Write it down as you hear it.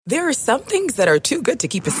There are some things that are too good to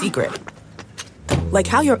keep a secret. Like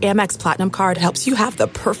how your Amex Platinum card helps you have the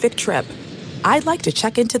perfect trip. I'd like to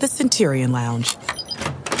check into the Centurion Lounge.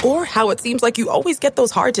 Or how it seems like you always get those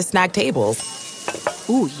hard-to-snag tables.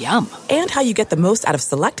 Ooh, yum. And how you get the most out of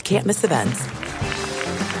select can't-miss events.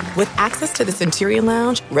 With access to the Centurion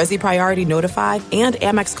Lounge, Resi Priority Notified, and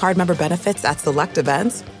Amex card member benefits at select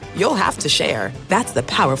events, you'll have to share. That's the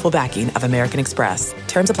powerful backing of American Express.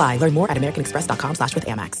 Terms apply. Learn more at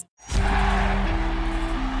americanexpress.com/withAmex.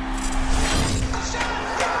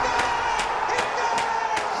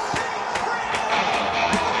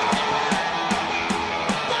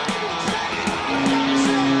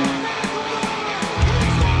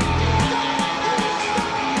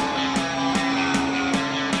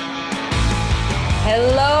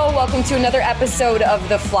 Hello, welcome to another episode of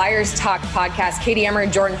the Flyers Talk podcast. Katie Emmer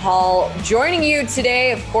and Jordan Hall joining you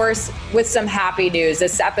today, of course, with some happy news.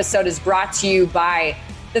 This episode is brought to you by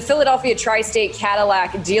the Philadelphia Tri-State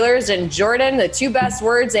Cadillac dealers. And Jordan, the two best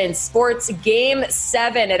words in sports, Game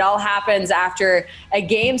 7. It all happens after a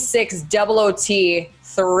Game 6 double OT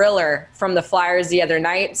thriller from the Flyers the other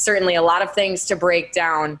night. Certainly a lot of things to break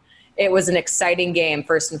down. It was an exciting game,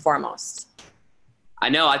 first and foremost. I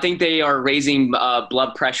know. I think they are raising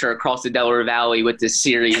blood pressure across the Delaware Valley with this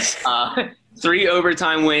series. 3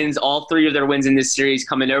 overtime wins, all 3 of their wins in this series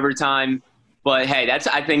come in overtime. But, hey, that's,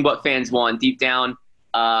 I think, what fans want. Deep down,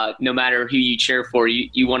 no matter who you cheer for,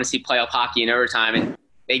 you want to see playoff hockey in overtime. And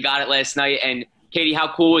they got it last night. And, Katie,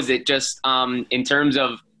 how cool is it just in terms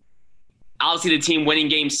of obviously the team winning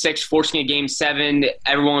Game 6, forcing a Game 7.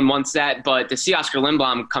 Everyone wants that. But to see Oskar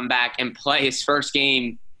Lindblom come back and play his first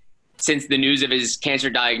game since the news of his cancer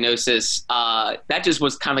diagnosis, that just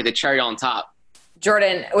was kind of like the cherry on top.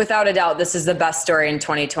 Jordan, without a doubt, this is the best story in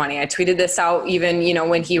 2020. I tweeted this out even,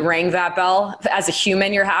 when he rang that bell. As a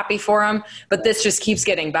human, you're happy for him, but this just keeps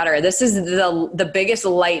getting better. This is the biggest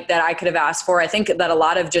light that I could have asked for. I think that a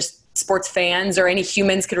lot of just sports fans or any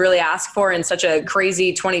humans could really ask for in such a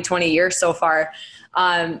crazy 2020 year so far.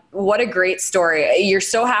 What a great story. You're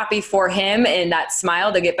so happy for him and that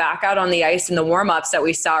smile to get back out on the ice in the warm-ups that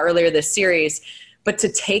we saw earlier this series, but to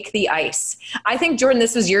take the ice. I think, Jordan,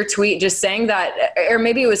 this was your tweet just saying that, or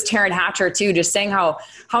maybe it was Taryn Hatcher too, just saying how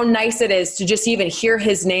nice it is to just even hear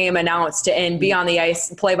his name announced and be on the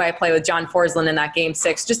ice play-by-play with John Forsland in that Game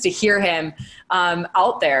 6, just to hear him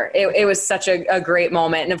out there. It was such a great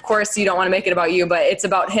moment. And of course, you don't want to make it about you, but it's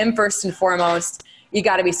about him first and foremost. You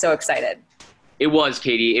got to be so excited. It was,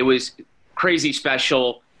 Katie. It was crazy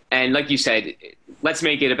special. And like you said, let's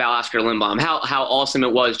make it about Oskar Lindblom. How awesome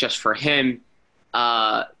it was just for him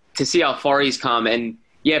to see how far he's come. And,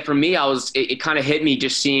 yeah, for me, it kind of hit me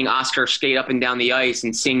just seeing Oskar skate up and down the ice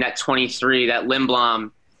and seeing that 23, that Lindblom,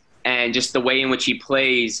 and just the way in which he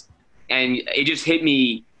plays. And it just hit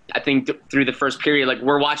me, I think, through the first period. Like,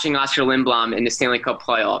 we're watching Oskar Lindblom in the Stanley Cup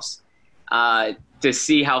playoffs to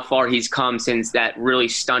see how far he's come since that really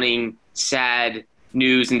stunning, sad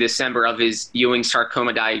news in December of his Ewing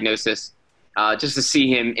sarcoma diagnosis, just to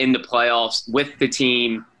see him in the playoffs with the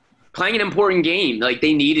team playing an important game. Like,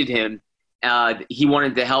 they needed him. He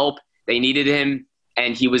wanted to help. They needed him,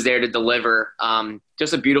 and he was there to deliver.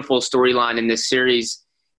 Just a beautiful storyline in this series,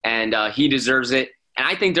 and he deserves it. And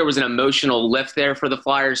I think there was an emotional lift there for the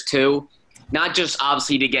Flyers too, not just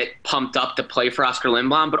obviously to get pumped up to play for Oskar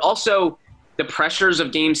Lindblom, but also the pressures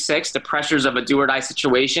of Game 6, the pressures of a do-or-die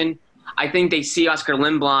situation. I think they see Oskar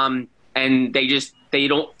Lindblom and they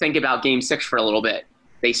don't think about Game 6 for a little bit.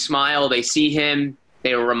 They smile, they see him,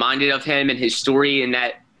 they were reminded of him and his story, and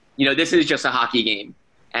that, this is just a hockey game.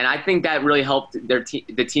 And I think that really helped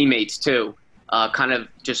the teammates too, kind of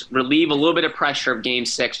just relieve a little bit of pressure of Game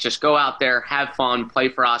 6. Just go out there, have fun, play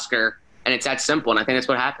for Oskar, and it's that simple. And I think that's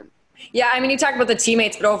what happened. Yeah, I mean, you talk about the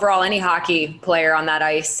teammates, but overall, any hockey player on that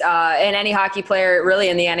ice, and any hockey player really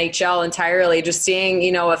in the NHL entirely, just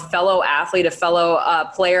seeing, a fellow athlete, a fellow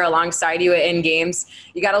player alongside you in games.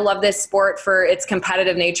 You got to love this sport for its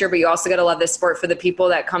competitive nature, but you also got to love this sport for the people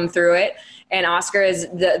that come through it. And Oskar is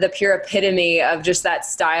the pure epitome of just that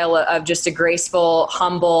style of just a graceful,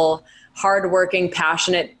 humble, hardworking,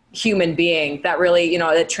 passionate human being that really,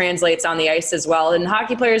 that translates on the ice as well. And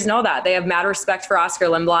hockey players know that. They have mad respect for Oskar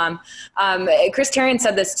Lindblom. Chris Therien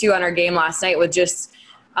said this too on our game last night with just,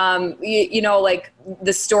 like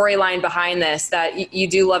the storyline behind this, that you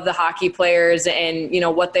do love the hockey players and,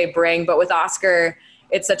 what they bring. But with Oskar,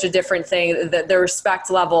 it's such a different thing, the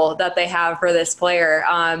respect level that they have for this player.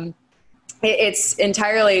 it's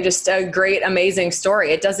entirely just a great, amazing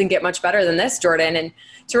story. It doesn't get much better than this, Jordan. And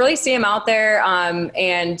to really see him out there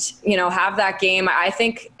and, you know, have that game, I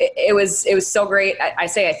think it was so great. I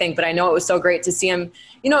say I think, but I know it was so great to see him,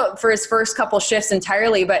 you know, for his first couple shifts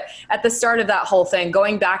entirely. But at the start of that whole thing,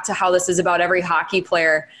 going back to how this is about every hockey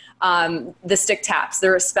player, the stick taps, the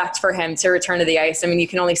respect for him to return to the ice. I mean, you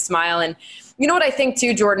can only smile. And you know what I think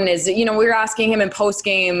too, Jordan, is, you know, we were asking him in post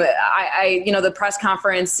game, you know, the press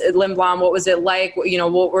conference, Lindblom, what was it like? You know,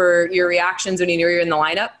 what were your reactions when you knew you were in the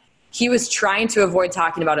lineup? He was trying to avoid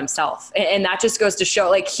talking about himself. And that just goes to show,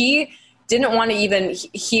 like, he didn't want to even,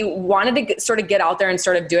 he wanted to sort of get out there and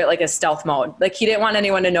sort of do it like a stealth mode. Like, he didn't want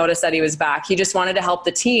anyone to notice that he was back. He just wanted to help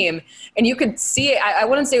the team. And you could see, I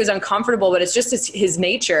wouldn't say it was uncomfortable, but it's just his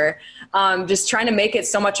nature, just trying to make it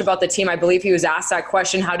so much about the team. I believe he was asked that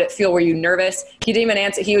question, how did it feel? Were you nervous? He didn't even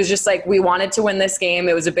answer. He was just like, we wanted to win this game.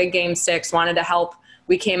 It was a big game 6, wanted to help.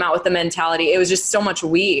 We came out with the mentality. It was just so much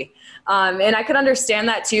we. And I could understand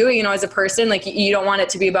that too, you know, as a person, like, you don't want it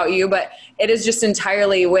to be about you, but it is just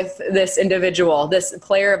entirely with this individual, this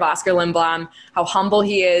player of Oskar Lindblom, how humble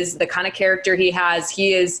he is, the kind of character he has.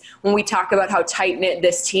 He is, when we talk about how tight-knit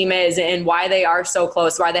this team is and why they are so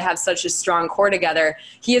close, why they have such a strong core together,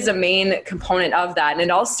 he is a main component of that. And it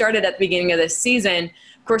all started at the beginning of this season.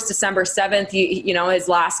 Of course, December 7th, you know, his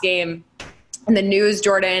last game in the news,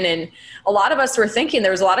 Jordan, and a lot of us were thinking,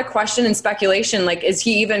 there was a lot of question and speculation, like, is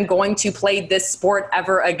he even going to play this sport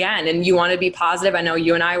ever again? And you want to be positive. I know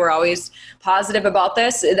you and I were always positive about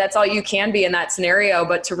this. That's all you can be in that scenario.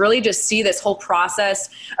 But to really just see this whole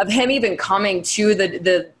process of him even coming to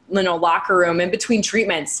the you know, locker room in between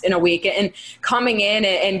treatments in a week and coming in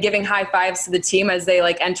and giving high fives to the team as they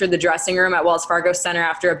like entered the dressing room at Wells Fargo Center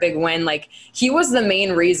after a big win. Like, he was the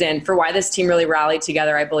main reason for why this team really rallied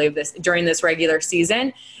together, I believe, during this regular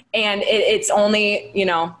season. And it's only, you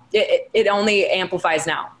know, it only amplifies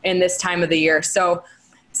now in this time of the year. So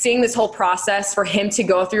seeing this whole process for him to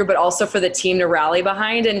go through, but also for the team to rally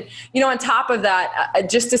behind. And, you know, on top of that,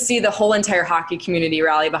 just to see the whole entire hockey community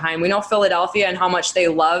rally behind. We know Philadelphia and how much they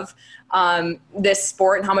love this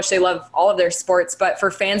sport and how much they love all of their sports. But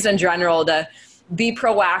for fans in general to be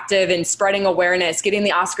proactive in spreading awareness, getting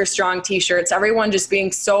the Oscar Strong t-shirts, everyone just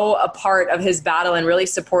being so a part of his battle and really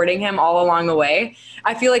supporting him all along the way.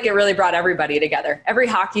 I feel like it really brought everybody together, every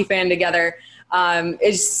hockey fan together.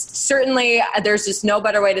 Is certainly, there's just no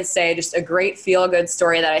better way to say, just a great feel-good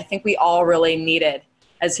story that I think we all really needed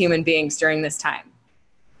as human beings during this time.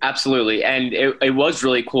 Absolutely. And it was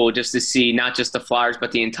really cool just to see not just the Flyers,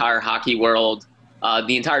 but the entire hockey world,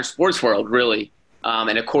 the entire sports world, really.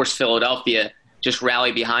 And of course, Philadelphia just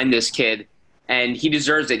rally behind this kid. And he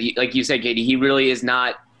deserves it. Like you said, Katie, he really is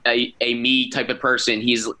not a me type of person.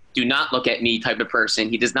 He's do not look at me type of person.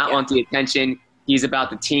 He does not want the attention. He's about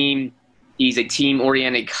the team. He's a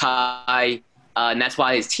team-oriented guy, and that's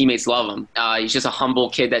why his teammates love him. He's just a humble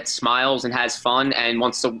kid that smiles and has fun and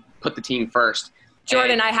wants to put the team first.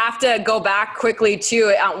 Jordan, I have to go back quickly,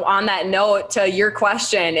 too, on that note to your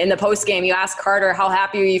question. In the postgame, you asked Carter, how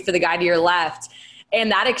happy are you for the guy to your left?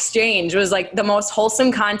 And that exchange was, like, the most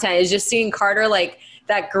wholesome content is just seeing Carter, like,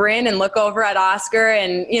 that grin and look over at Oscar.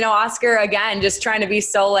 And, you know, Oscar, again, just trying to be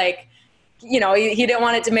so, like, you know, he didn't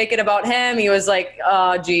want it to make it about him. He was like,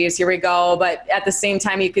 oh, geez, here we go. But at the same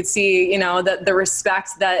time, you could see, you know, the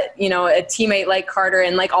respect that, you know, a teammate like Carter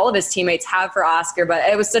and like all of his teammates have for Oscar. But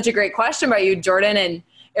it was such a great question by you, Jordan. And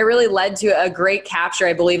it really led to a great capture.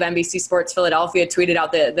 I believe NBC Sports Philadelphia tweeted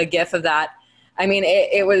out the GIF of that. I mean,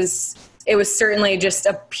 it was certainly just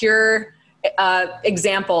a pure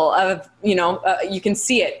example of, you know, you can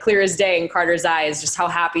see it clear as day in Carter's eyes, just how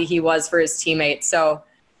happy he was for his teammates. So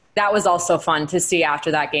that was also fun to see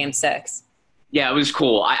after that game 6. Yeah, it was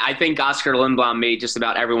cool. I think Oskar Lindblom made just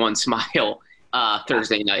about everyone smile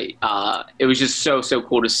Thursday night. It was just so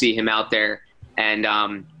cool to see him out there. And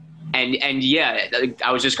yeah,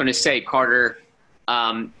 I was just going to say, Carter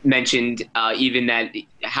mentioned even that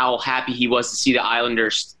how happy he was to see the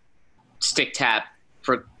Islanders stick tap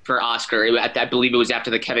for Oscar. I believe it was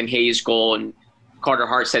after the Kevin Hayes goal, and Carter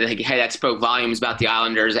Hart said, hey, that spoke volumes about the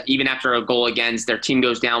Islanders. Even after a goal against, their team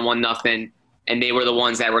goes down 1-0, and they were the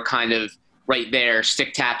ones that were kind of right there,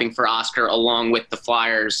 stick tapping for Oscar along with the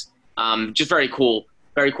Flyers. Just very cool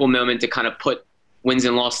moment to kind of put wins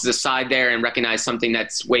and losses aside there and recognize something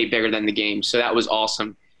that's way bigger than the game. So that was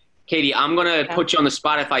awesome. Katie, I'm going to put you on the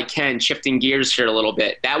spot if I can, shifting gears here a little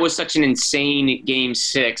bit. That was such an insane game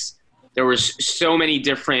 6. There was so many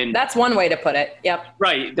different... That's one way to put it. Yep.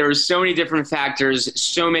 Right. There were so many different factors,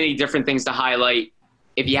 so many different things to highlight.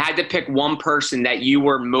 If you had to pick one person that you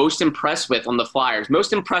were most impressed with on the Flyers,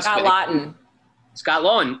 Scott Laughton. Scott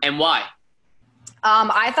Laughton. And why?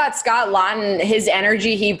 I thought Scott Lawton, his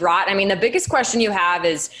energy he brought, I mean, the biggest question you have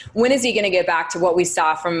is when is he going to get back to what we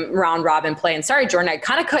saw from round robin play? And sorry, Jordan, I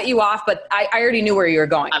kind of cut you off, but I already knew where you were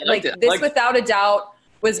going. Without a doubt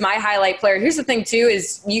was my highlight player. Here's the thing too,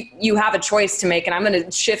 is you have a choice to make, and I'm going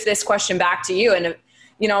to shift this question back to you. And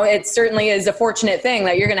it certainly is a fortunate thing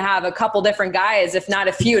that you're going to have a couple different guys, if not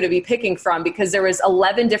a few, to be picking from, because there was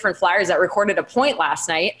 11 different Flyers that recorded a point last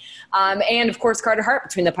night. And of course, Carter Hart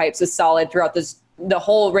between the pipes was solid throughout the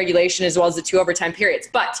whole regulation as well as the 2 overtime periods.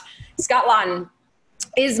 But Scott Lawton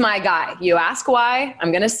is my guy. You ask why?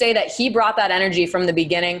 I'm going to say that he brought that energy from the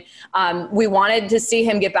beginning. We wanted to see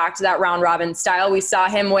him get back to that round robin style. We saw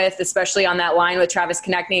him with, especially on that line with Travis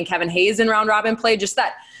Konechny and Kevin Hayes in round robin play, just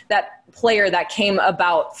that player that came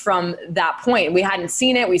about from that point. We hadn't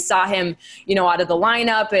seen it. We saw him, out of the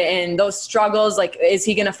lineup and those struggles. Like, is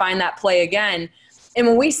he going to find that play again? And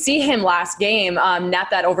when we see him last game, net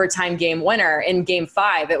that overtime game winner in game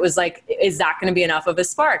 5, it was like, is that going to be enough of a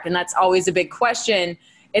spark? And that's always a big question.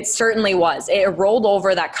 It certainly was. It rolled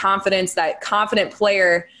over that confidence, that confident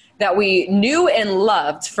player that we knew and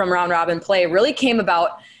loved from round robin play really came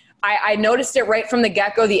about. I noticed it right from the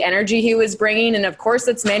get-go, the energy he was bringing. And of course,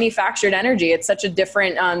 it's manufactured energy. It's such a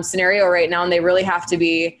different scenario right now, and they really have to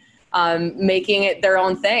be making it their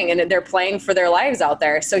own thing, and they're playing for their lives out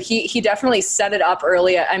there. So he definitely set it up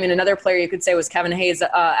early. I mean, another player you could say was Kevin Hayes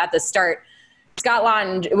at the start. Scott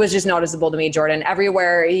Lawton was just noticeable to me, Jordan.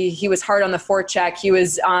 Everywhere he was hard on the forecheck. He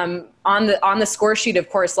was on the score sheet, of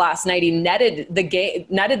course, last night. He netted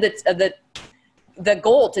the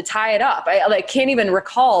goal to tie it up. I can't even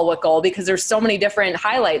recall what goal because there's so many different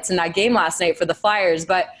highlights in that game last night for the Flyers.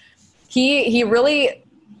 But he really,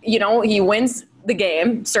 he wins the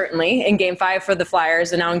game, certainly, in game 5 for the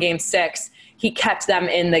Flyers, and now in game 6, he kept them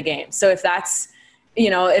in the game. So if that's,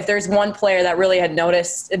 if there's one player that really had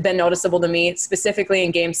been noticeable to me, specifically in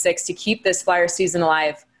game 6, to keep this Flyers season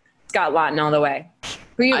alive, Scott Lawton all the way.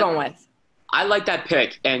 Who are you going with? I like that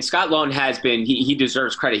pick, and Scott Lawton has been, he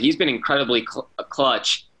deserves credit. He's been incredibly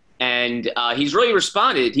clutch, and he's really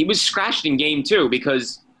responded. He was scratched in game 2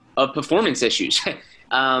 because of performance issues.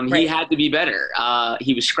 Right. He had to be better.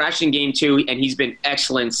 He was scratched in game 2, and he's been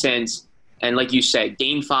excellent since. And like you said,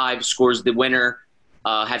 game 5 scores the winner,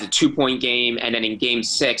 has a 2-point game, and then in game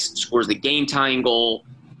 6 scores the game-tying goal,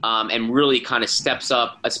 and really kind of steps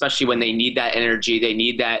up, especially when they need that energy. They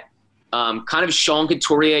need that kind of Sean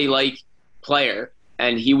Couturier-like player,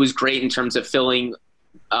 and he was great in terms of filling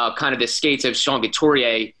kind of the skates of Sean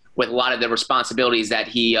Couturier with a lot of the responsibilities that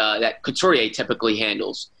that Couturier typically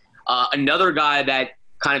handles. Another guy that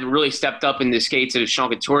kind of really stepped up in the skates of Sean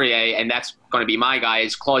Couturier, and that's going to be my guy,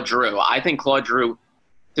 is Claude Giroux. I think Claude Giroux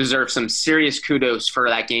deserves some serious kudos for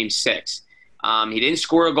that game 6. He didn't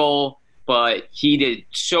score a goal, but he did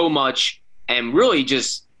so much and really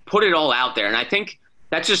just put it all out there. And I think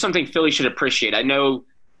that's just something Philly should appreciate. I know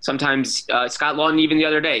sometimes Scott Lawton, even the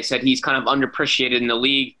other day, said he's kind of underappreciated in the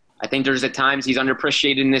league. I think there's at times he's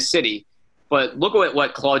underappreciated in this city. But look at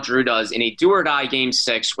what Claude Giroux does in a do-or-die game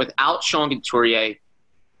 6 without Sean Couturier.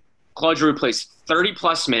 Claude Giroux plays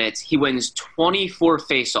 30-plus minutes. He wins 24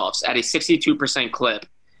 faceoffs at a 62% clip,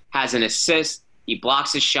 has an assist. He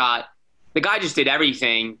blocks his shot. The guy just did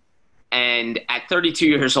everything, and at 32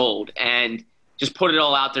 years old, and just put it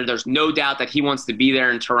all out there. There's no doubt that he wants to be there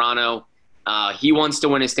in Toronto. He wants to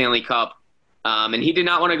win a Stanley Cup, and he did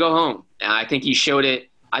not want to go home. And I think he showed it.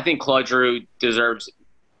 I think Claude Giroux deserves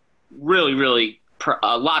really, really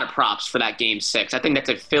a lot of props for that game 6. I think that's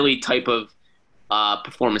a Philly type of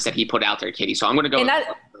performance that he put out there, Katie. So I'm going to go.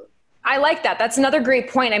 I like that. That's another great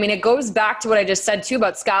point. I mean, it goes back to what I just said too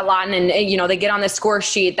about Scott Lawton, and they get on the score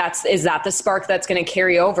sheet. Is that the spark that's going to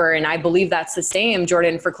carry over? And I believe that's the same,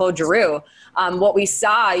 Jordan, for Claude Giroux. What we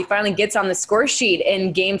saw, he finally gets on the score sheet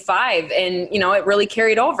in game 5, and it really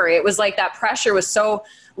carried over. It was like that pressure was so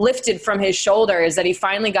lifted from his shoulders that he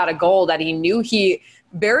finally got a goal that he knew he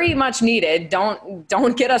very much needed.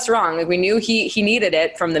 Don't get us wrong. Like, we knew he needed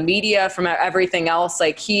it from the media, from everything else.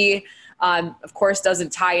 Like, he of course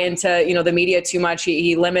doesn't tie into the media too much.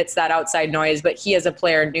 He limits that outside noise, but he as a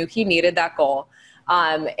player knew he needed that goal.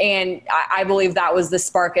 And I believe that was the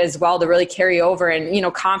spark as well to really carry over.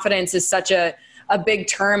 And confidence is such a big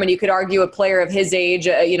term, and you could argue a player of his age,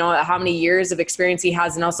 how many years of experience he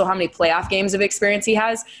has and also how many playoff games of experience he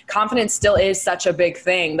has. Confidence still is such a big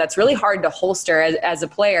thing that's really hard to holster as a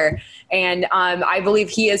player. And I believe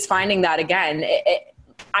he is finding that again.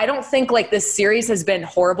 I don't think this series has been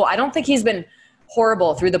horrible. I don't think he's been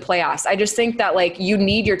horrible through the playoffs. I just think that you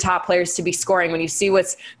need your top players to be scoring. When you see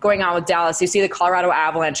what's going on with Dallas, you see the Colorado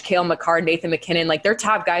Avalanche, Cale Makar, Nathan McKinnon, their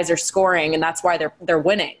top guys are scoring, and that's why they're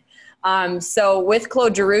winning. So with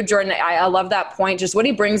Claude Giroux, Jordan, I love that point. Just what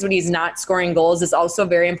he brings when he's not scoring goals is also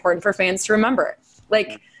very important for fans to remember.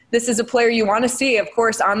 Like, this is a player you want to see, of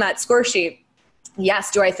course, on that score sheet.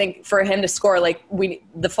 Yes, do I think for him to score, like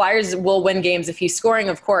the Flyers will win games if he's scoring,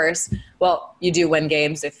 of course. Well, you do win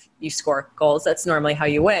games if you score goals. That's normally how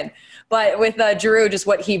you win. But with Giroux, just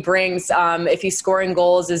what he brings, if he's scoring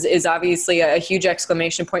goals is obviously a huge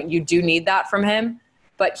exclamation point. You do need that from him.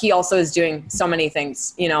 But he also is doing so many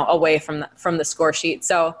things, away from the score sheet.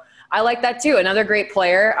 So I like that too. Another great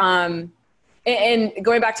player. And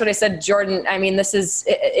going back to what I said, Jordan, I mean,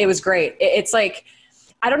 it was great. It's like,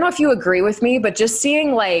 I don't know if you agree with me, but just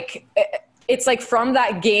seeing it's like from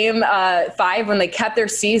that game 5 when they kept their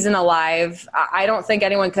season alive, I don't think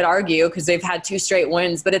anyone could argue because they've had 2 straight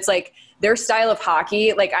wins, but it's like their style of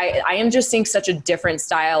hockey. Like I am just seeing such a different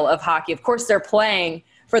style of hockey. Of course, they're playing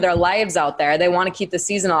for their lives out there. They want to keep the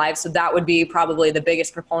season alive. So that would be probably the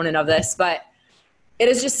biggest proponent of this, but it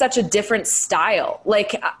is just such a different style.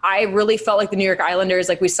 Like I really felt like the New York Islanders,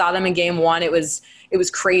 like we saw them in game 1. It was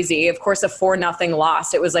crazy. Of course, a 4-0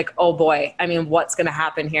 loss. It was like, oh boy, I mean, what's going to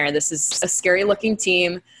happen here? This is a scary looking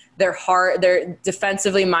team. They're hard. They're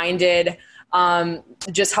defensively minded.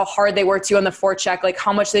 Just how hard they were too on the forecheck, like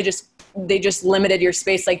how much they just limited your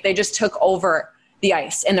space. Like they just took over the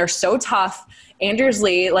ice and they're so tough. Anders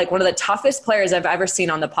Lee, like one of the toughest players I've ever seen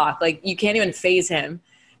on the puck. Like you can't even phase him.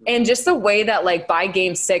 And just the way that like by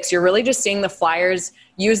game 6, you're really just seeing the Flyers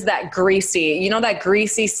use that greasy, that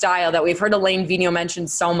greasy style that we've heard Alain Vigneault mention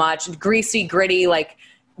so much, greasy, gritty. Like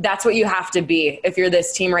that's what you have to be if you're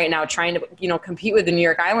this team right now trying to, compete with the New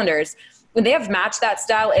York Islanders. When they have matched that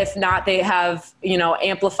style, if not, they have,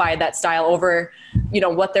 amplified that style over,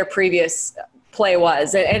 what their previous play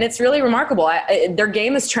was. And it's really remarkable. Their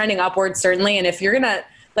game is trending upward, certainly. And if you're going to,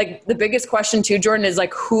 like the biggest question too, Jordan, is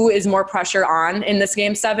like who is more pressure on in this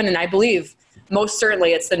game 7? And I believe most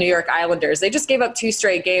certainly it's the New York Islanders. They just gave up 2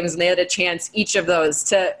 straight games and they had a chance each of those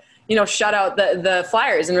to, shut out the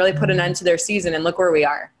Flyers and really put an end to their season. And look where we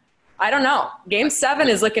are. I don't know. Game 7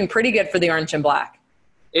 is looking pretty good for the Orange and Black.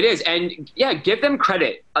 It is. And yeah, give them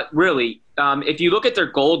credit, really. If you look at their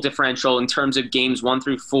goal differential in terms of games 1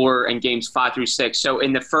 through 4 and games 5 through 6. So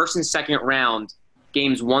in the first and second round,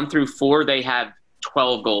 games 1 through 4, they have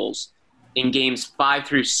 12 goals. In games 5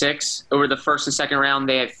 through 6, over the first and second round,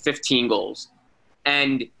 they have 15 goals.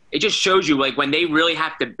 And it just shows you, like, when they really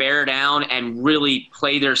have to bear down and really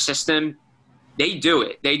play their system, they do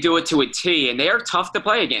it. They do it to a T, and they are tough to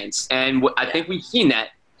play against. And I think we've seen that,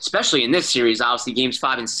 especially in this series, obviously, games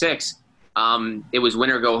 5 and 6. It was win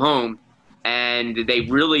or go home. And they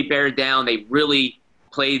really bared down. They really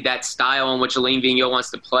played that style in which Alain Vigneault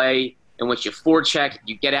wants to play, in which you forecheck,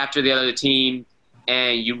 you get after the other team,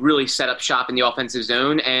 and you really set up shop in the offensive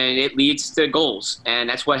zone, and it leads to goals. And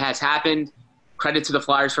that's what has happened. Credit to the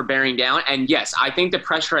Flyers for bearing down. And, yes, I think the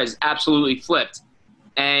pressure has absolutely flipped.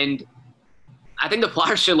 And I think the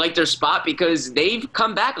Flyers should like their spot because they've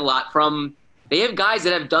come back a lot from – they have guys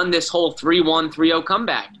that have done this whole 3-1, 3-0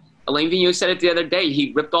 comeback. Alain Vigneault said it the other day.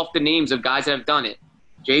 He ripped off the names of guys that have done it.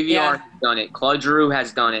 JVR has done it. Claude Giroux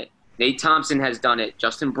has done it. Nate Thompson has done it.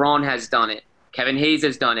 Justin Braun has done it. Kevin Hayes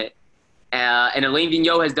has done it. And Alain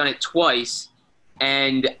Vigneault has done it twice.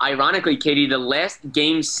 And ironically, Katie, the last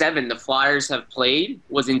Game 7 the Flyers have played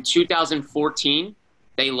was in 2014.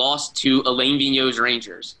 They lost to Alain Vigneault's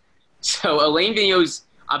Rangers. So Alain Vigneault's,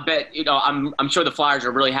 I bet, I'm sure the Flyers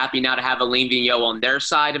are really happy now to have Alain Vigneault on their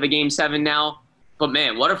side of a Game 7 now. But,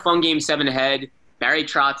 man, what a fun Game 7 ahead. Barry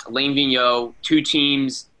Trotz, Alain Vigneault, 2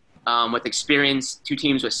 teams with experience, 2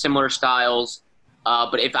 teams with similar styles.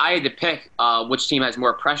 But if I had to pick which team has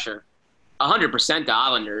more pressure, 100% the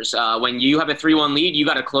Islanders. When you have a 3-1 lead, you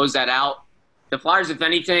got to close that out. The Flyers, if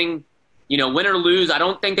anything, win or lose, I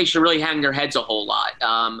don't think they should really hang their heads a whole lot.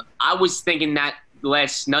 I was thinking that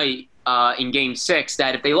last night in Game 6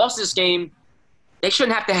 that if they lost this game, they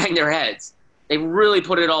shouldn't have to hang their heads. They really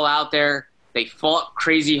put it all out there. They fought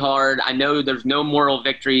crazy hard. I know there's no moral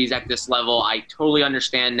victories at this level. I totally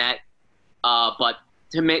understand that. But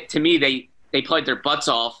to me, they played their butts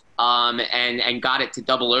off and got it to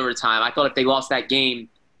double overtime. I thought if they lost that game,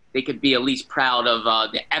 they could be at least proud of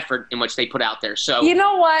the effort in which they put out there. So you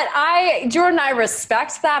know what? Jordan, I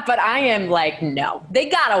respect that, but I am like, no, they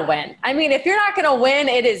got to win. I mean, if you're not going to win,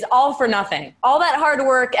 it is all for nothing. All that hard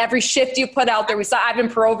work, every shift you put out there. We saw Ivan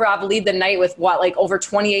Provorov lead the night with over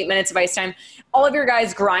 28 minutes of ice time. All of your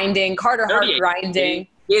guys grinding, Carter Hart grinding.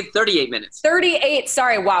 He had 38 minutes. 38.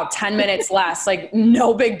 Sorry. Wow. 10 minutes less. Like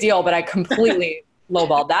no big deal, but I completely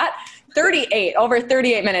lowballed that. 38 over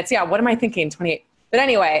 38 minutes. Yeah. What am I thinking? 28. But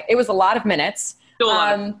anyway, it was a lot of minutes. Still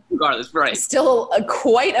a lot regardless, right. Still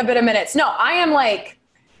quite a bit of minutes. No, I am like,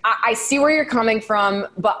 I see where you're coming from,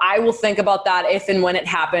 but I will think about that if and when it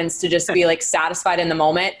happens to just be like satisfied in the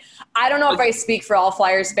moment. I don't know if I speak for all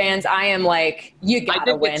Flyers fans. I am like, you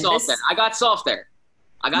gotta win. I got soft there.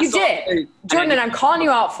 You did. Jordan, and I'm calling you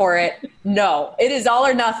out for it. No, it is all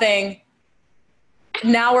or nothing.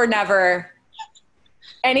 Now or never.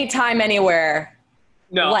 Anytime, anywhere.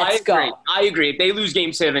 No, Let's go. I agree. If they lose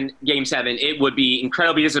game seven, it would be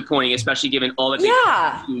incredibly disappointing, especially given all that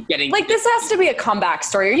getting. Like, this has to be a comeback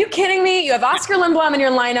story. Are you kidding me? You have Oskar Lindblom in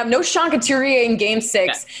your lineup, no Sean Couturier in game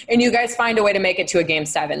 6, and you guys find a way to make it to a game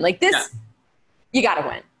 7. Like, this, you got to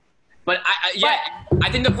win. But,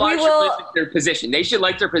 I think the Flyers should like their position. They should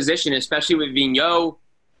like their position, especially with Vigneault,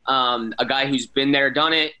 a guy who's been there,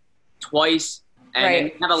 done it twice, and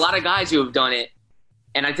they have a lot of guys who have done it.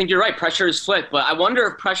 And I think you're right. Pressure is flipped, but I wonder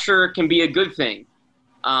if pressure can be a good thing.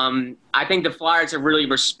 I think the Flyers have really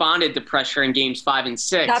responded to pressure in games 5 and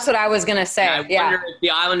 6. That's what I was going to say. And I wonder if the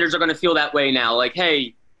Islanders are going to feel that way now. Like,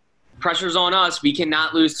 hey, pressure's on us. We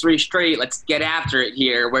cannot lose 3 straight. Let's get after it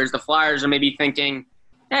here. Whereas the Flyers are maybe thinking,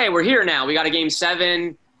 hey, we're here now. We got a game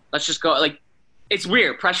 7. Let's just go. Like, it's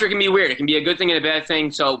weird. Pressure can be weird. It can be a good thing and a bad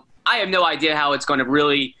thing. So I have no idea how it's going to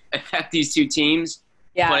really affect these two teams.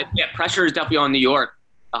 Yeah. But, pressure is definitely on New York.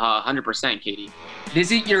 100%, Katie.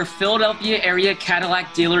 Visit your Philadelphia area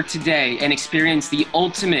Cadillac dealer today and experience the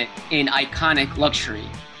ultimate in iconic luxury.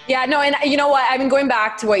 Yeah, no, and you know what? I've been going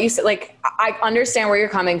back to what you said. Like, I understand where you're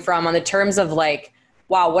coming from on the terms of like,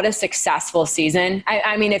 wow, what a successful season.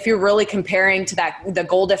 I mean, if you're really comparing to the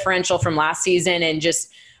goal differential from last season and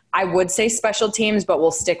just, I would say special teams, but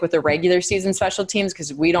we'll stick with the regular season special teams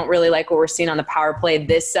because we don't really like what we're seeing on the power play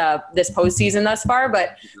this postseason thus far.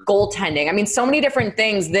 But goaltending, I mean, so many different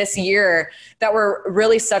things this year that were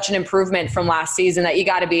really such an improvement from last season that you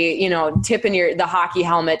got to be, tipping the hockey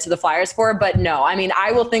helmet to the Flyers for. But no, I mean,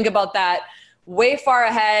 I will think about that way far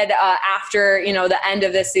ahead after the end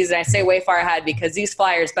of this season. I say way far ahead because these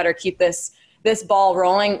Flyers better keep this ball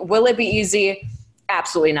rolling. Will it be easy?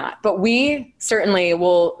 Absolutely not. But we certainly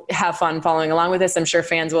will have fun following along with this. I'm sure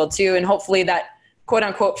fans will too. And hopefully that quote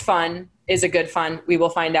unquote fun is a good fun. We will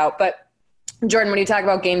find out. But Jordan, when you talk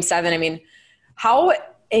about game 7, I mean, how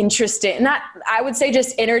interesting, I would say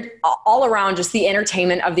just all around just the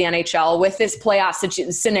entertainment of the NHL with this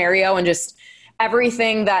playoff scenario and just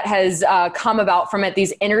everything that has come about from it,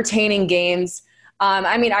 these entertaining games.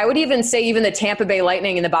 I mean, I would even say even the Tampa Bay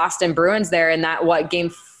Lightning and the Boston Bruins there in that, game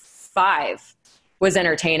 5 was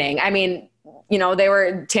entertaining. I mean,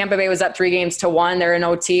 Tampa Bay was up 3-1. They're in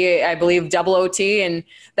OT, I believe double OT, and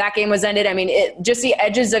that game was ended. I mean, just the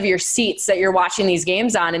edges of your seats that you're watching these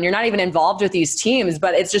games on, and you're not even involved with these teams,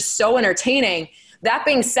 but it's just so entertaining. That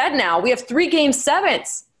being said, now we have 3 game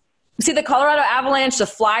 7s. You see the Colorado Avalanche, the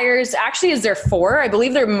Flyers. Actually, is there 4? I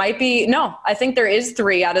believe there might be. No, I think there is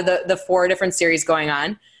 3 out of the 4 different series going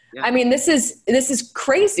on. Yeah. I mean, this is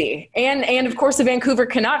crazy. And of course the Vancouver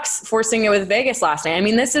Canucks forcing it with Vegas last night. I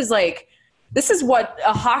mean, this is what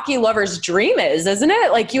a hockey lover's dream is, isn't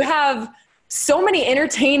it? Like, you have so many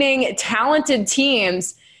entertaining, talented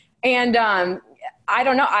teams. And I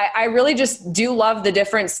don't know. I really just do love the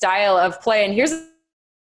different style of play. And here's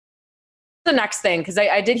the next thing, because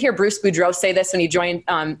I did hear Bruce Boudreau say this when he joined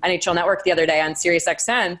NHL Network the other day on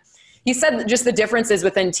SiriusXM. He said just the differences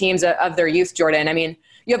within teams of their youth, Jordan. I mean,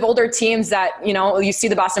 you have older teams that, you see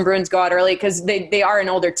the Boston Bruins go out early because they are an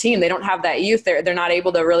older team. They don't have that youth. They're not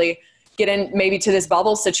able to really get in maybe to this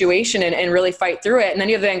bubble situation and really fight through it. And then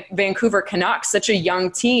you have the Vancouver Canucks, such a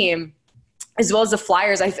young team, as well as the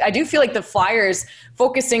Flyers. I do feel like the Flyers,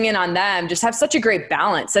 focusing in on them, just have such a great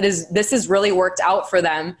balance. This has really worked out for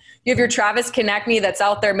them. You have your Travis Konechny that's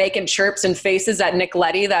out there making chirps and faces at Nick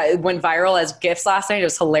Leddy that went viral as GIFs last night. It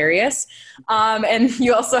was hilarious. And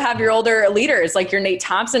you also have your older leaders like your Nate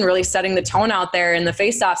Thompson really setting the tone out there in the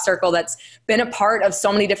faceoff circle that's been a part of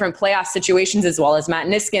so many different playoff situations, as well as Matt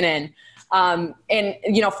Niskanen. And,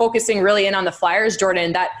 focusing really in on the Flyers,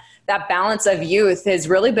 Jordan, that balance of youth has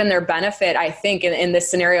really been their benefit, I think, in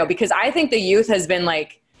this scenario, because I think the youth has been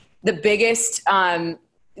like the biggest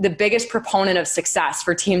proponent of success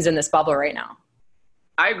for teams in this bubble right now.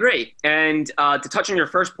 I agree. And to touch on your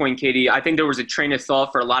first point, Katie, I think there was a train of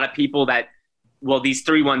thought for a lot of people that, these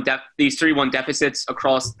 3-1 deficits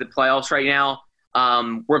across the playoffs right now,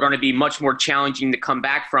 were going to be much more challenging to come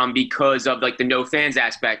back from because of like the no fans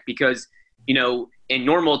aspect. Because, in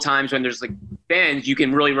normal times when there's like fans, you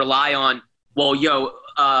can really rely on,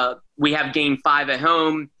 we have game 5 at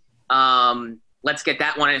home. Let's get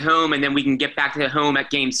that one at home, and then we can get back to home at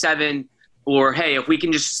game 7. or hey, if we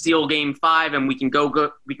can just steal game 5 and we can go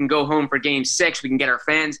home for game 6, we can get our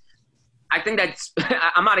fans. I think that's –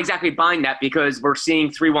 I'm not exactly buying that because we're seeing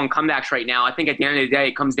 3-1 comebacks right now. I think at the end of the day,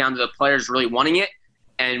 it comes down to the players really wanting it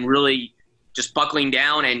and really just buckling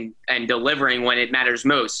down and delivering when it matters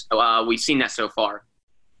most. We've seen that so far.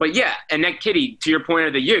 But, yeah, and then, Kitty, to your point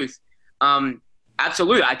of the youth,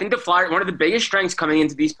 absolutely. I think the Flyers – one of the biggest strengths coming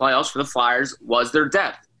into these playoffs for the Flyers was their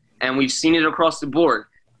depth, and we've seen it across the board.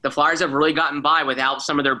 The Flyers have really gotten by without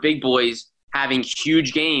some of their big boys having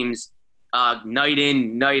huge games night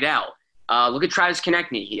in, night out. Look at Travis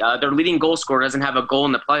Konechny. Their leading goal scorer doesn't have a goal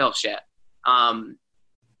in the playoffs yet.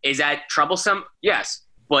 Is that troublesome? Yes.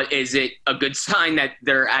 But is it a good sign that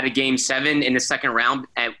they're at a game 7 in the second round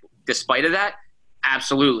despite of that?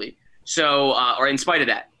 Absolutely. So, or in spite of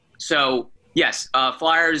that. So, yes,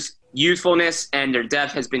 Flyers' youthfulness and their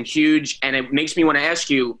depth has been huge. And it makes me want to ask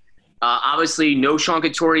you, obviously no Sean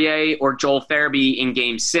Couturier or Joel Farabee in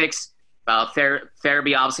game 6.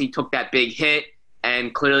 Farabee obviously took that big hit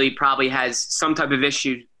and clearly probably has some type of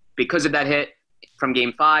issue because of that hit from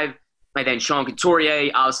game 5. And then Sean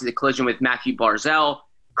Couturier, obviously the collision with Matthew Barzal,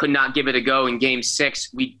 could not give it a go in game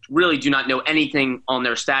 6. We really do not know anything on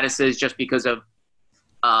their statuses just because of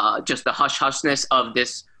just the hush-hushness of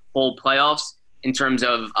this whole playoffs in terms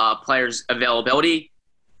of players' availability.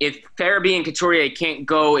 If Farabee and Couturier can't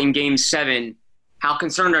go in game 7, how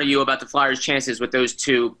concerned are you about the Flyers' chances with those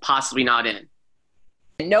two possibly not in?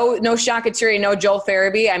 No Sean Couturier, no Joel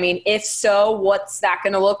Farabee. I mean, if so, what's that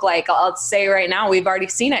going to look like? I'll say right now, we've already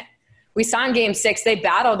seen it. We saw in game 6, they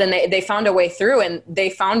battled and they found a way through, and they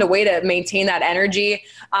found a way to maintain that energy.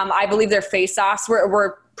 I believe their faceoffs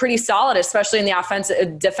were pretty solid, especially in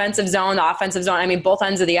the defensive zone, the offensive zone. I mean, both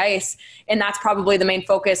ends of the ice. And that's probably the main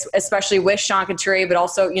focus, especially with Sean Couturier, but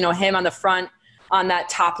also, him on the front on that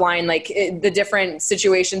top line, like the different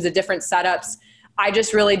situations, the different setups. I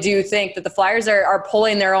just really do think that the Flyers are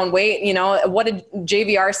pulling their own weight. What did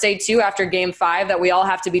JVR say too after game 5, that we all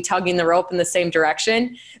have to be tugging the rope in the same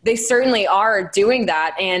direction? They certainly are doing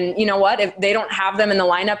that. And you know what, if they don't have them in the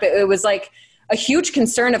lineup, it was like a huge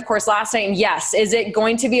concern, of course, last night. And yes, is it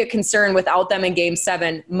going to be a concern without them in game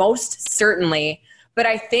 7? Most certainly. But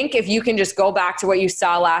I think if you can just go back to what you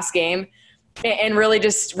saw last game and really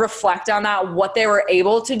just reflect on that, what they were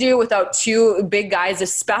able to do without two big guys,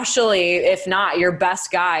 especially if not your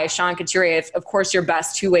best guy, Sean Couturier, of course your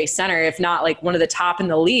best two-way center, if not like one of the top in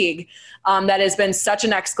the league, that has been such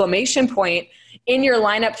an exclamation point in your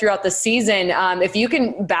lineup throughout the season. If you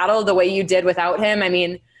can battle the way you did without him, I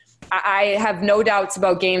mean, I have no doubts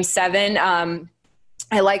about game 7.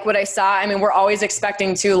 I like what I saw. I mean, we're always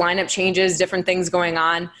expecting lineup changes, different things going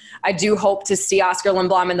on. I do hope to see Oskar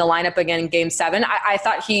Lindblom in the lineup again in game 7. I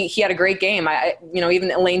thought he had a great game.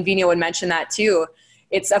 Even Elaine Vigneault would mention that too.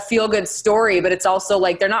 It's a feel-good story, but it's also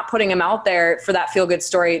like they're not putting him out there for that feel-good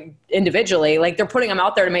story individually. Like they're putting him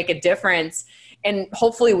out there to make a difference. And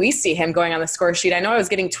hopefully we see him going on the score sheet. I know I was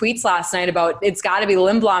getting tweets last night about it's got to be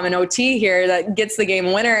Lindblom and OT here that gets the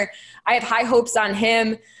game winner. I have high hopes on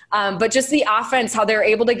him. But just the offense, how they're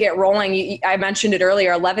able to get rolling. I mentioned it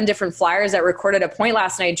earlier, 11 different Flyers that recorded a point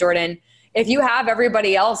last night, Jordan. If you have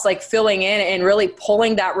everybody else like filling in and really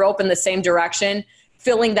pulling that rope in the same direction,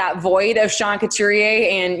 filling that void of Sean Couturier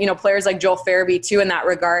and, players like Joel Farabee too in that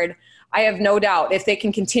regard, I have no doubt if they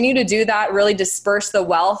can continue to do that, really disperse the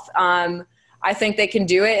wealth, I think they can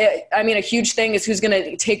do it. A huge thing is who's going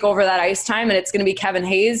to take over that ice time, and it's going to be Kevin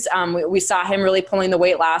Hayes. We saw him really pulling the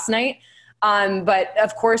weight last night. But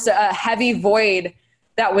of course, a heavy void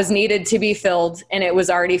that was needed to be filled, and it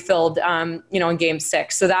was already filled, in game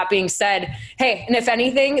 6. So that being said, hey, and if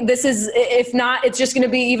anything, if not, it's just going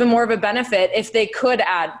to be even more of a benefit if they could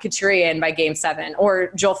add Couturier in by game 7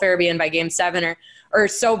 or Joel Farabee in by game 7 or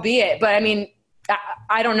so be it. But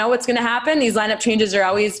I don't know what's going to happen. These lineup changes are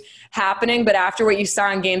always happening, but after what you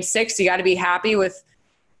saw in game 6, you got to be happy with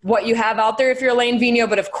what you have out there if you're Elaine Vigneault,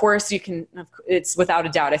 but of course it's without a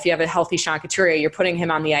doubt, if you have a healthy Sean Couturier, you're putting him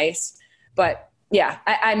on the ice. But yeah,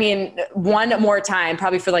 one more time,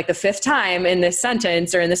 probably for like the 5th time in this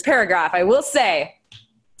sentence or in this paragraph, I will say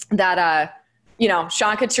that,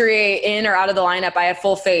 Sean Couturier in or out of the lineup, I have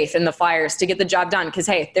full faith in the Flyers to get the job done. Cause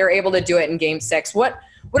hey, they're able to do it in game 6. What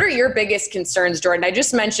are your biggest concerns, Jordan? I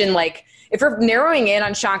just mentioned if we're narrowing in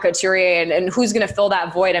on Sean Couturier and who's going to fill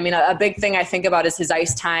that void, a big thing I think about is his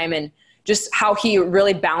ice time and just how he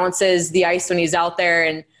really balances the ice when he's out there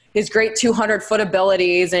and his great 200-foot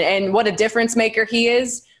abilities and what a difference maker he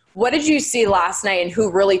is. What did you see last night and who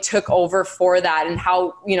really took over for that, and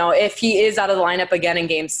how, if he is out of the lineup again in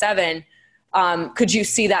game 7, could you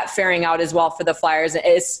see that faring out as well for the Flyers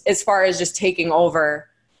as far as just taking over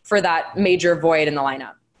for that major void in the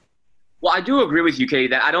lineup. Well, I do agree with you, Katie,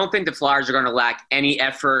 that I don't think the Flyers are going to lack any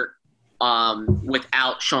effort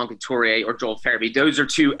without Sean Couturier or Joel Farabee. Those are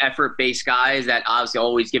two effort-based guys that obviously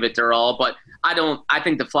always give it their all. But I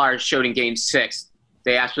think the Flyers showed in Game 6.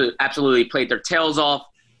 They absolutely played their tails off,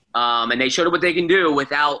 and they showed what they can do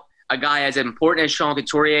without a guy as important as Sean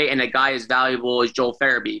Couturier and a guy as valuable as Joel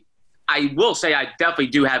Farabee. I will say I definitely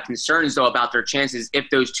do have concerns, though, about their chances if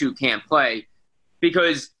those two can't play,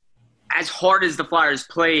 because as hard as the Flyers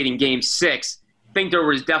played in Game 6, I think there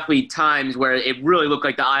was definitely times where it really looked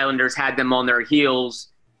like the Islanders had them on their heels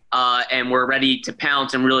and were ready to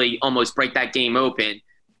pounce and really almost break that game open.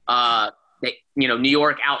 New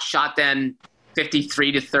York outshot them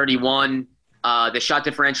 53-31. The shot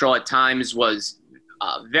differential at times was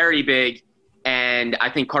very big, and I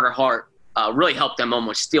think Carter Hart really helped them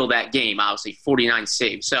almost steal that game, obviously 49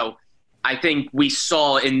 saves. So I think we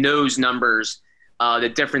saw in those numbers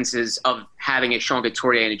the differences of having a Sean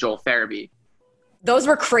Couturier and a Joel Farabee. Those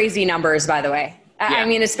were crazy numbers, by the way. Yeah. I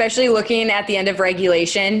mean, especially looking at the end of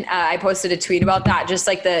regulation, I posted a tweet about that, just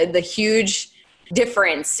like the huge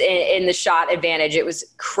difference in the shot advantage. It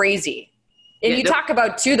was crazy. And you talk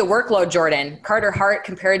about, too, the workload, Jordan. Carter Hart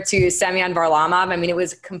compared to Semyon Varlamov, I mean, it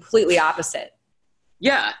was completely opposite.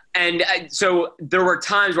 Yeah, and so there were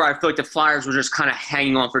times where I feel like the Flyers were just kind of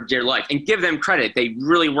hanging on for dear life. And give them credit. They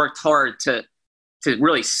really worked hard to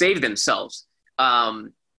really save themselves.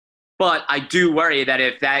 But I do worry that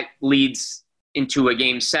if that leads into a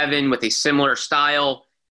Game 7 with a similar style,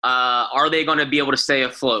 are they going to be able to stay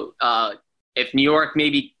afloat? If New York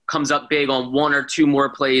maybe comes up big on one or two more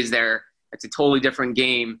plays there, it's a totally different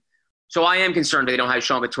game. So I am concerned that they don't have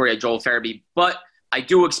Sean Couturier, Joel Farabee. But I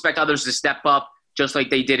do expect others to step up, just like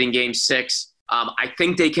they did in Game 6. I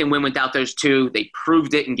think they can win without those two. They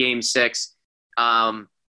proved it in Game 6.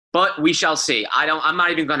 But we shall see. I'm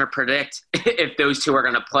not even going to predict if those two are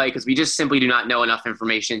going to play because we just simply do not know enough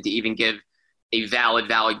information to even give a valid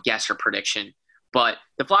guess or prediction. But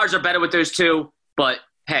the Flyers are better with those two. But,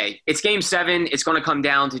 hey, it's Game 7. It's going to come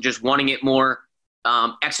down to just wanting it more,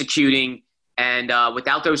 executing. And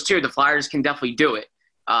without those two, the Flyers can definitely do it.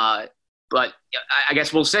 But I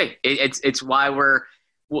guess we'll see. It's why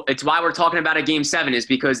we're talking about a Game 7 is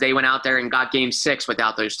because they went out there and got Game 6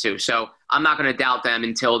 without those two. So I'm not going to doubt them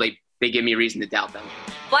until they give me a reason to doubt them.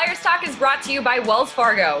 Flyers Talk is brought to you by Wells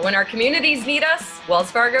Fargo. When our communities need us,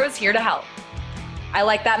 Wells Fargo is here to help. I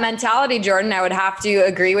like that mentality, Jordan. I would have to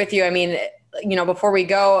agree with you. I mean, before we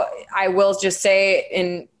go, I will just say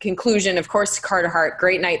in conclusion, of course, Carter Hart,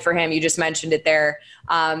 great night for him. You just mentioned it there.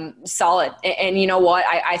 Solid. And you know what?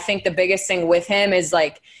 I think the biggest thing with him is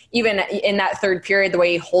like, even in that third period, the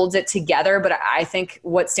way he holds it together. But I think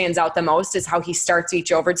what stands out the most is how he starts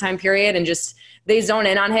each overtime period and just they zone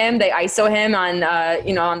in on him. They ISO him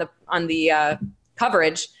on the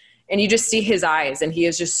coverage, and you just see his eyes, and he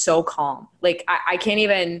is just so calm. Like I can't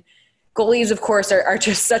even. Goalies, of course, are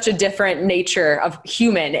just such a different nature of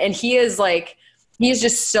human, and he is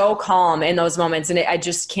just so calm in those moments, and I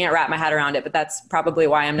just can't wrap my head around it. But that's probably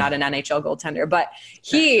why I'm not an NHL goaltender. But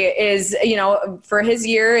he is, for his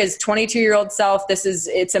year, his 22-year-old self,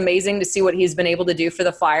 it's amazing to see what he's been able to do for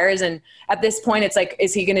the Flyers. And at this point, it's like,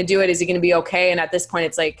 is he going to do it? Is he going to be okay? And at this point,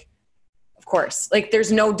 it's like, of course, like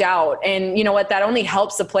there's no doubt. And you know what? That only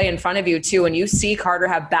helps the play in front of you too. When you see Carter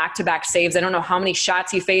have back-to-back saves, I don't know how many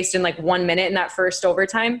shots he faced in like 1 minute in that first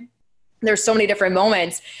overtime. There's so many different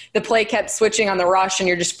moments. The play kept switching on the rush and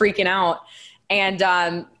you're just freaking out. And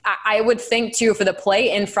I would think too, for the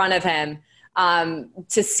play in front of him,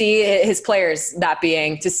 to see his players, that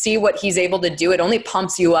being, to see what he's able to do, it only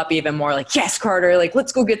pumps you up even more. Like, yes, Carter, like,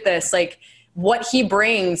 let's go get this. Like what he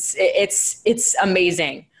brings, it's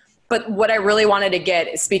amazing. But what I really wanted to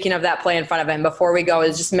get, speaking of that play in front of him before we go,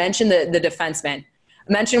 is just mention the defensemen.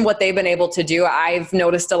 Mention what they've been able to do. I've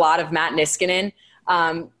noticed a lot of Matt Niskanen,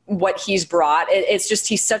 what he's brought. It's just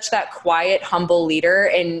he's such that quiet, humble leader.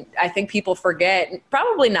 And I think people forget,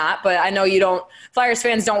 probably not, but I know you don't, Flyers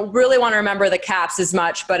fans don't really want to remember the Caps as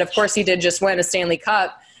much. But of course he did just win a Stanley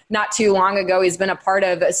Cup not too long ago. He's been a part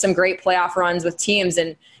of some great playoff runs with teams,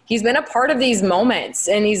 and he's been a part of these moments,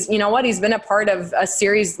 and he's been a part of a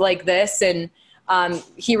series like this, and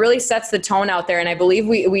he really sets the tone out there. And I believe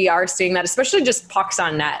we are seeing that, especially just pucks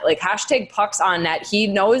on net, like #pucks on net. He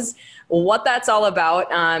knows what that's all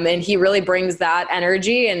about. And he really brings that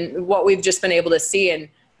energy and what we've just been able to see. And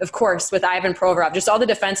of course, with Ivan Provorov, just all the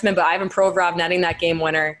defensemen, but Ivan Provorov netting that game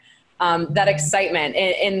winner, that excitement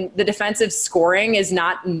and the defensive scoring is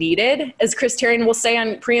not needed, as Chris Therien will say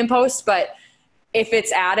on pre and post, but if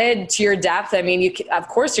it's added to your depth, I mean, of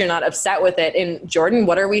course you're not upset with it. And Jordan,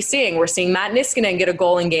 what are we seeing? We're seeing Matt Niskanen get a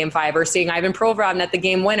goal in Game 5. We're seeing Ivan Provorov net the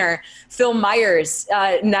game winner. Phil Myers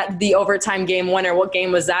net the overtime game winner. What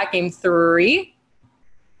game was that? Game 3?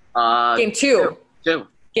 Game 2.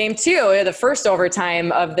 Game 2, the first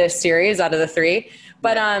overtime of this series out of the 3.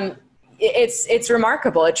 But it's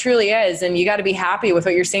remarkable. It truly is. And you got to be happy with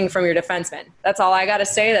what you're seeing from your defensemen. That's all I got to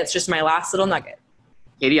say. That's just my last little nugget.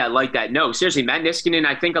 Katie, I like that. No, seriously, Matt Niskanen,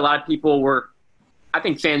 I think a lot of people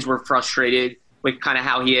fans were frustrated with kind of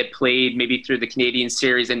how he had played maybe through the Canadian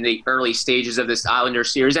series and the early stages of this Islander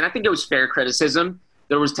series. And I think it was fair criticism.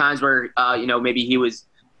 There was times where, maybe he was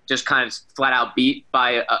just kind of flat out beat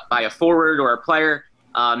by a forward or a player.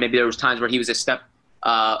 Maybe there was times where he was a step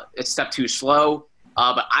too slow.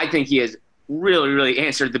 But I think he has really, really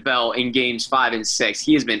answered the bell in games 5 and 6.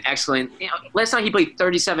 He has been excellent. Last night he played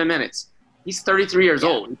 37 minutes. He's 33 years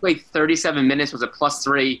old. He played 37 minutes, was a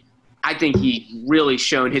 +3. I think he really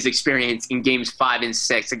shown his experience in games 5 and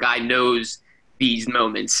 6. The guy knows these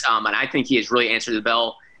moments, and I think he has really answered the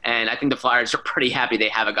bell. And I think the Flyers are pretty happy they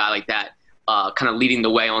have a guy like that kind of leading the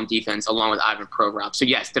way on defense along with Ivan Provorov. So,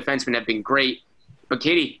 yes, defensemen have been great. But,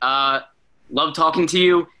 Katie, love talking to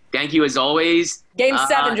you. Thank you as always. Game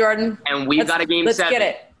 7, Jordan. And we've got a game 7. Let's get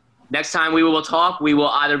it. Next time we will talk, we will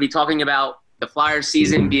either be talking about the Flyers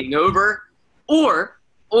season being over or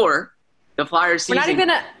the Flyers season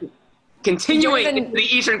continuing in the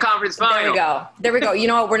Eastern Conference Final. There we go. You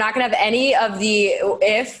know what? We're not going to have any of the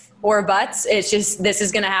if or buts. It's just this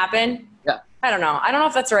is going to happen. Yeah. I don't know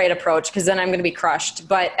if that's the right approach because then I'm going to be crushed.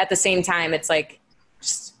 But at the same time, it's like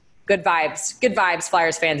just good vibes. Good vibes,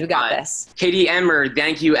 Flyers fans. We got this. Katie Emmer,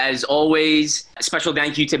 thank you as always. A special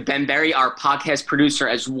thank you to Ben Berry, our podcast producer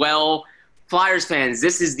as well. Flyers fans,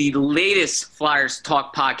 this is the latest Flyers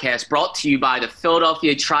Talk podcast brought to you by the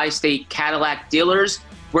Philadelphia Tri-State Cadillac Dealers.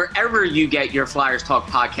 Wherever you get your Flyers Talk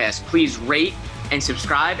podcast, please rate and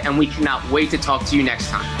subscribe, and we cannot wait to talk to you next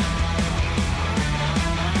time.